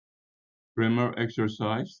Grammar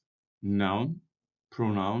exercise, noun,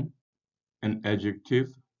 pronoun, and adjective,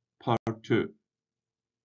 part 2.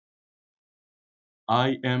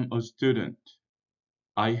 I am a student.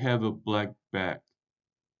 I have a black bag.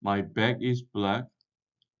 My bag is black.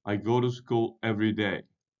 I go to school every day.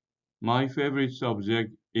 My favorite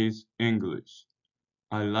subject is English.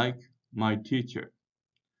 I like my teacher.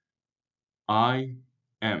 I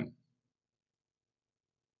am.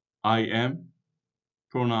 I am,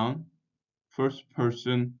 pronoun, first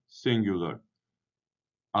person singular.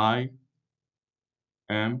 I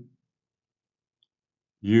am,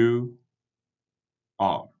 you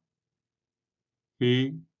are.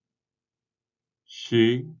 He,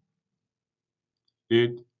 she,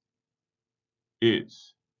 it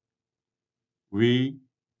is. We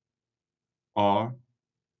are,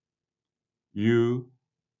 you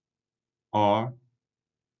are,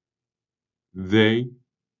 they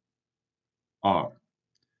are.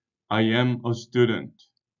 I am a student.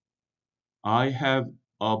 I have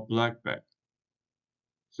a black bag.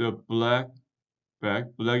 So black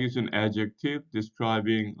is an adjective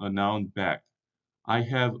describing a noun bag. I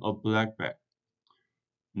have a black bag.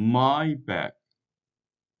 My bag,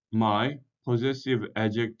 my possessive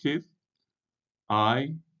adjective,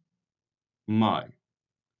 I, my.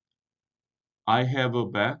 I have a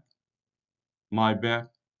bag, my bag.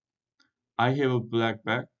 I have a black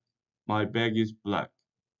bag, my bag is black.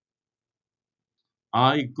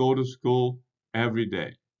 I go to school every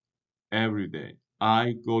day, every day.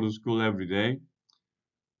 I go to school every day.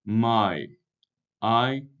 My,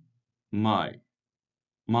 I, my.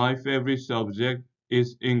 My favorite subject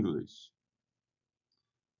is English.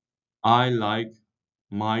 I like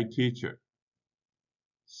my teacher.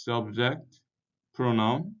 Subject,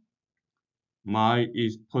 pronoun. My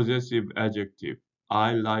is possessive adjective.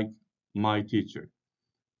 I like my teacher.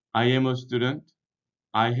 I am a student.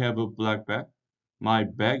 I have a black bag. My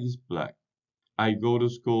bag is black. I go to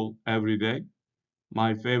school every day.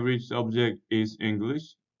 My favorite subject is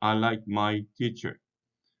English. I like my teacher.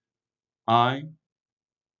 I,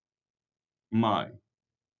 my.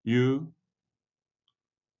 You,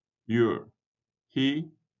 your. He,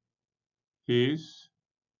 his.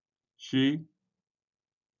 She,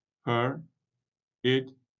 her.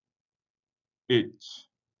 It, its.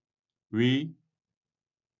 We,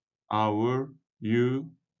 our.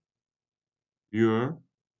 You, your.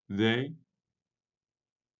 They,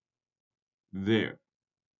 their.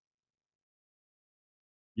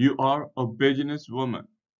 You are a businesswoman.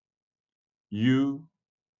 You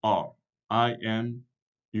are. I am.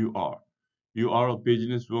 You are. You are a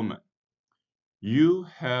businesswoman. You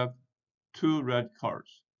have two red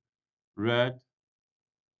cars. Red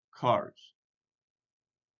cars.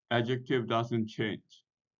 Adjective doesn't change.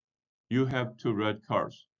 You have two red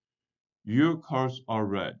cars. Your cars are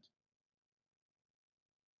red.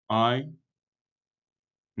 I,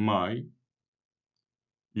 my,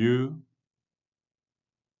 you,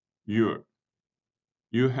 your.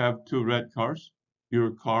 You have two red cars.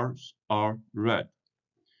 Your cars are red.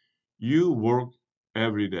 You work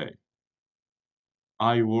every day.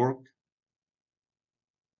 I work.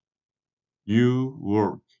 You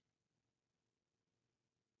work.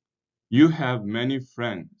 You have many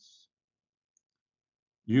friends.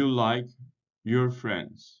 You like your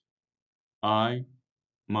friends. I,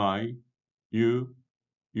 my, you,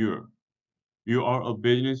 your. You are a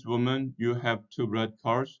businesswoman. You have two red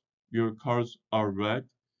cars. Your cars are red.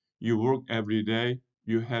 You work every day.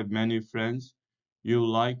 You have many friends. You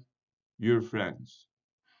like your friends.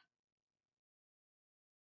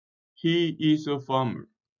 He is a farmer.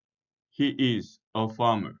 He is a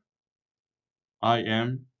farmer. I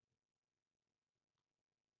am.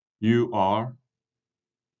 You are.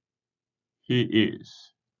 He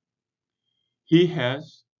is. He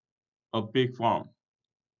has a big farm.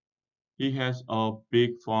 He has a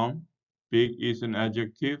big farm. Big is an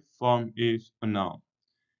adjective. Farm is a noun.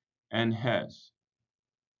 And has.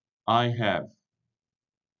 I have.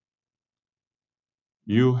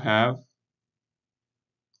 You have.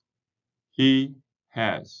 He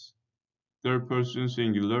has. Third person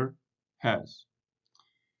singular, has.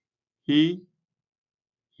 He,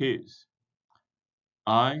 his.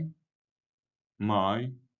 I,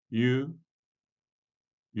 my, you,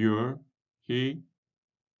 your, he,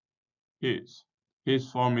 his. His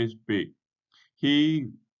form is big. He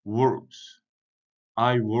works.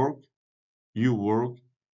 I work, you work,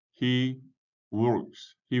 he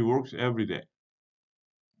works. He works every day.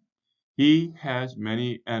 He has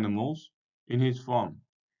many animals in his farm.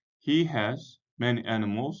 He has many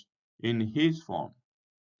animals in his farm.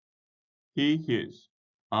 He, his.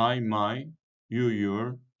 I, my, you,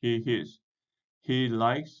 your, he, his. He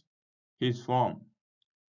likes his farm.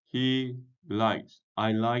 He likes.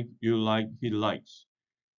 I like, you like, he likes.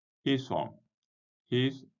 His farm.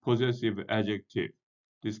 His possessive adjective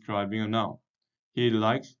describing a noun. He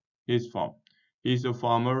likes his farm. He's a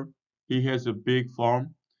farmer. He has a big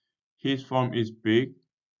farm. His farm is big.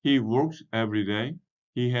 He works every day.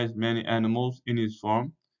 He has many animals in his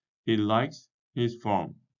farm. He likes his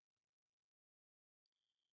farm.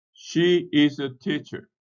 She is a teacher.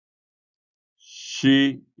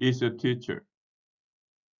 She is a teacher.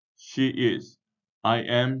 She is. I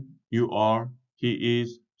am, you are, he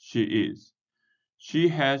is, she is. She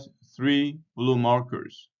has three blue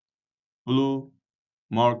markers. Blue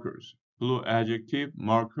markers. Blue adjective,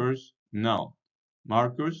 markers, noun.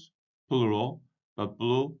 Markers, plural, but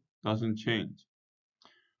blue doesn't change.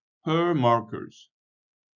 Her markers.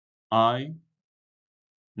 I,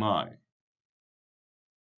 my.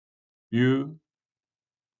 You,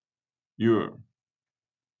 your.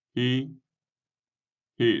 He,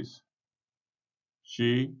 his.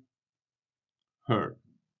 She, her.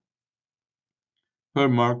 Her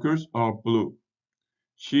markers are blue.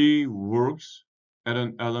 She works at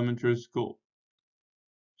an elementary school.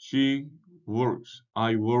 She works.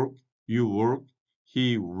 I work. You work.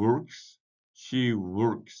 He works. She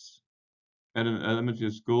works at an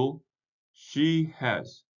elementary school. She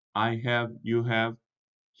has. I have. You have.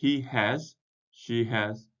 He has. She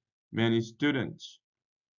has many students.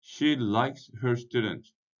 She likes her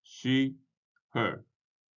students. She, her.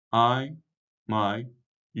 I, my.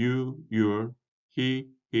 You, your. He,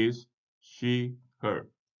 his. She, her.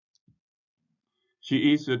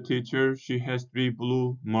 She is a teacher. She has three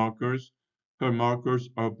blue markers. Her markers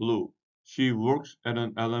are blue. She works at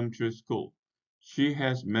an elementary school. She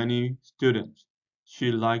has many students.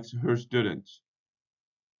 She likes her students.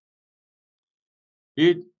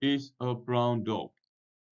 It is a brown dog.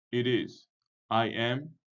 It is. I am.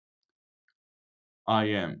 I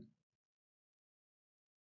am.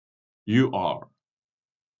 You are.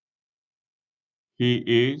 He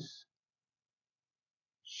is.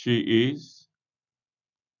 She is.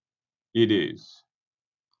 It is.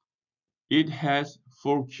 It has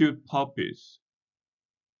four cute puppies.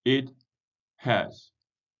 It has.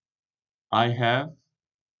 I have.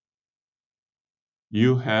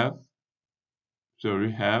 You have.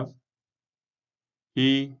 Sorry, have.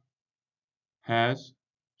 He has,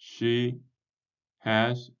 she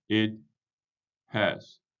has, it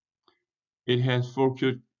has. It has four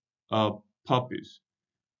cute puppies.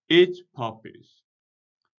 Its puppies.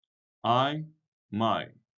 I, my.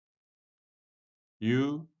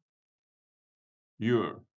 You,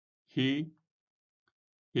 your. He,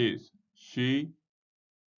 his. She,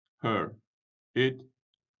 her. It,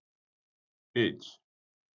 its.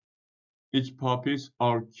 Its puppies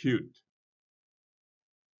are cute.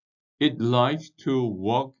 It likes to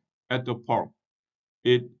walk at the park.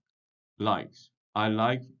 It likes. I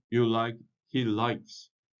like, you like, he likes.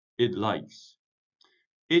 It likes.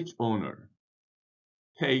 Its owner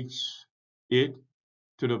takes it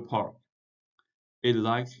to the park. It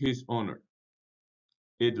likes his owner.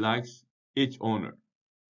 It likes its owner.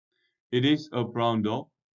 It is a brown dog.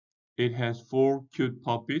 It has four cute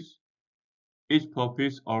puppies. Its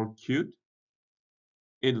puppies are cute.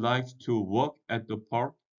 It likes to walk at the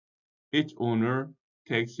park. Its owner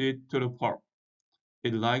takes it to the park.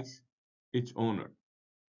 It likes its owner.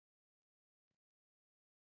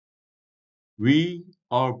 We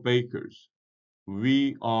are bakers.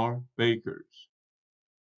 We are bakers.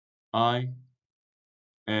 I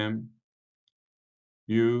am.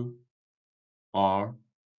 You are.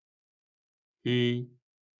 He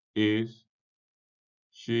is.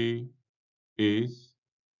 She is.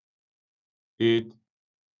 It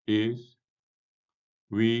is.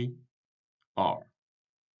 We are.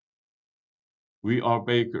 We are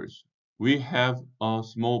bakers. We have a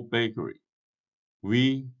small bakery.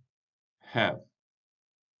 We have.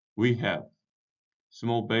 We have.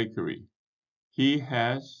 Small bakery. He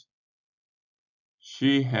has.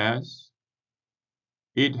 She has.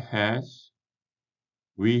 It has.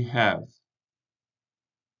 We have.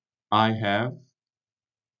 I have.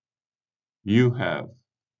 You have.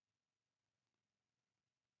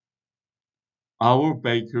 Our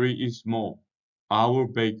bakery is small. Our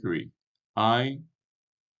bakery. I,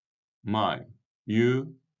 my.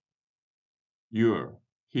 You, your.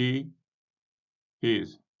 He,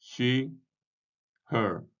 his. She,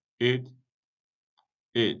 her. It,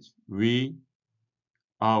 its. We,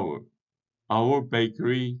 our. Our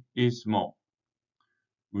bakery is small.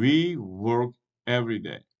 We work every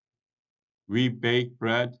day. We bake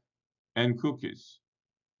bread and cookies.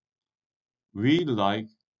 We like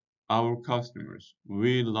our customers.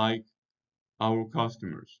 We like our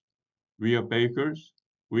customers. We are bakers.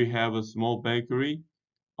 We have a small bakery.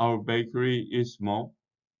 Our bakery is small.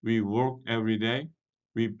 We work every day.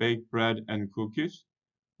 We bake bread and cookies.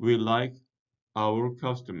 We like our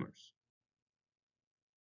customers.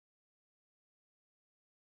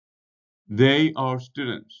 They are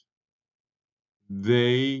students.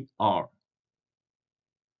 They are.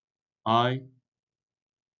 I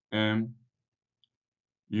am.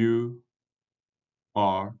 You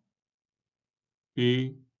are.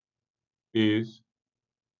 He is.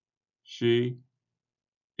 She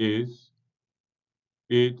is.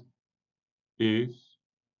 It is.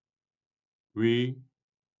 We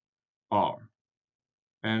are.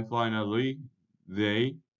 And finally,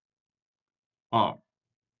 they are.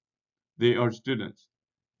 They are students.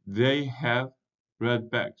 They have red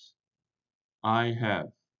bags. I have.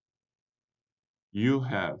 You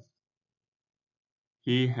have.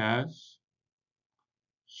 He has.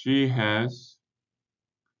 She has.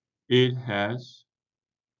 It has.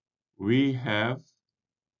 We have.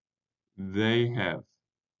 They have.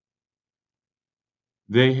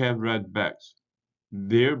 They have red bags.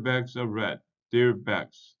 Their bags are red. Their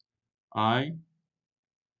bags. I,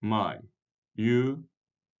 my. You,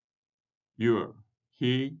 your.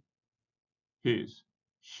 He, his.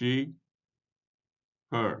 She,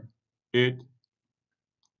 her. It,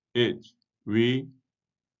 its. We,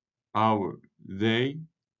 our. They,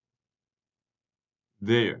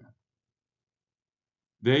 their.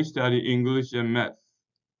 They study English and math.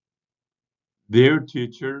 Their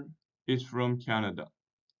teacher is from Canada.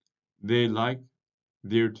 They like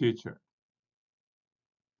their teacher.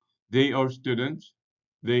 They are students.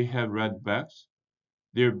 They have red bags.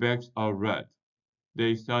 Their bags are red.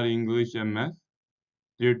 They study English and math.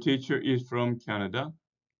 Their teacher is from Canada.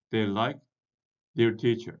 They like their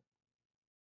teacher.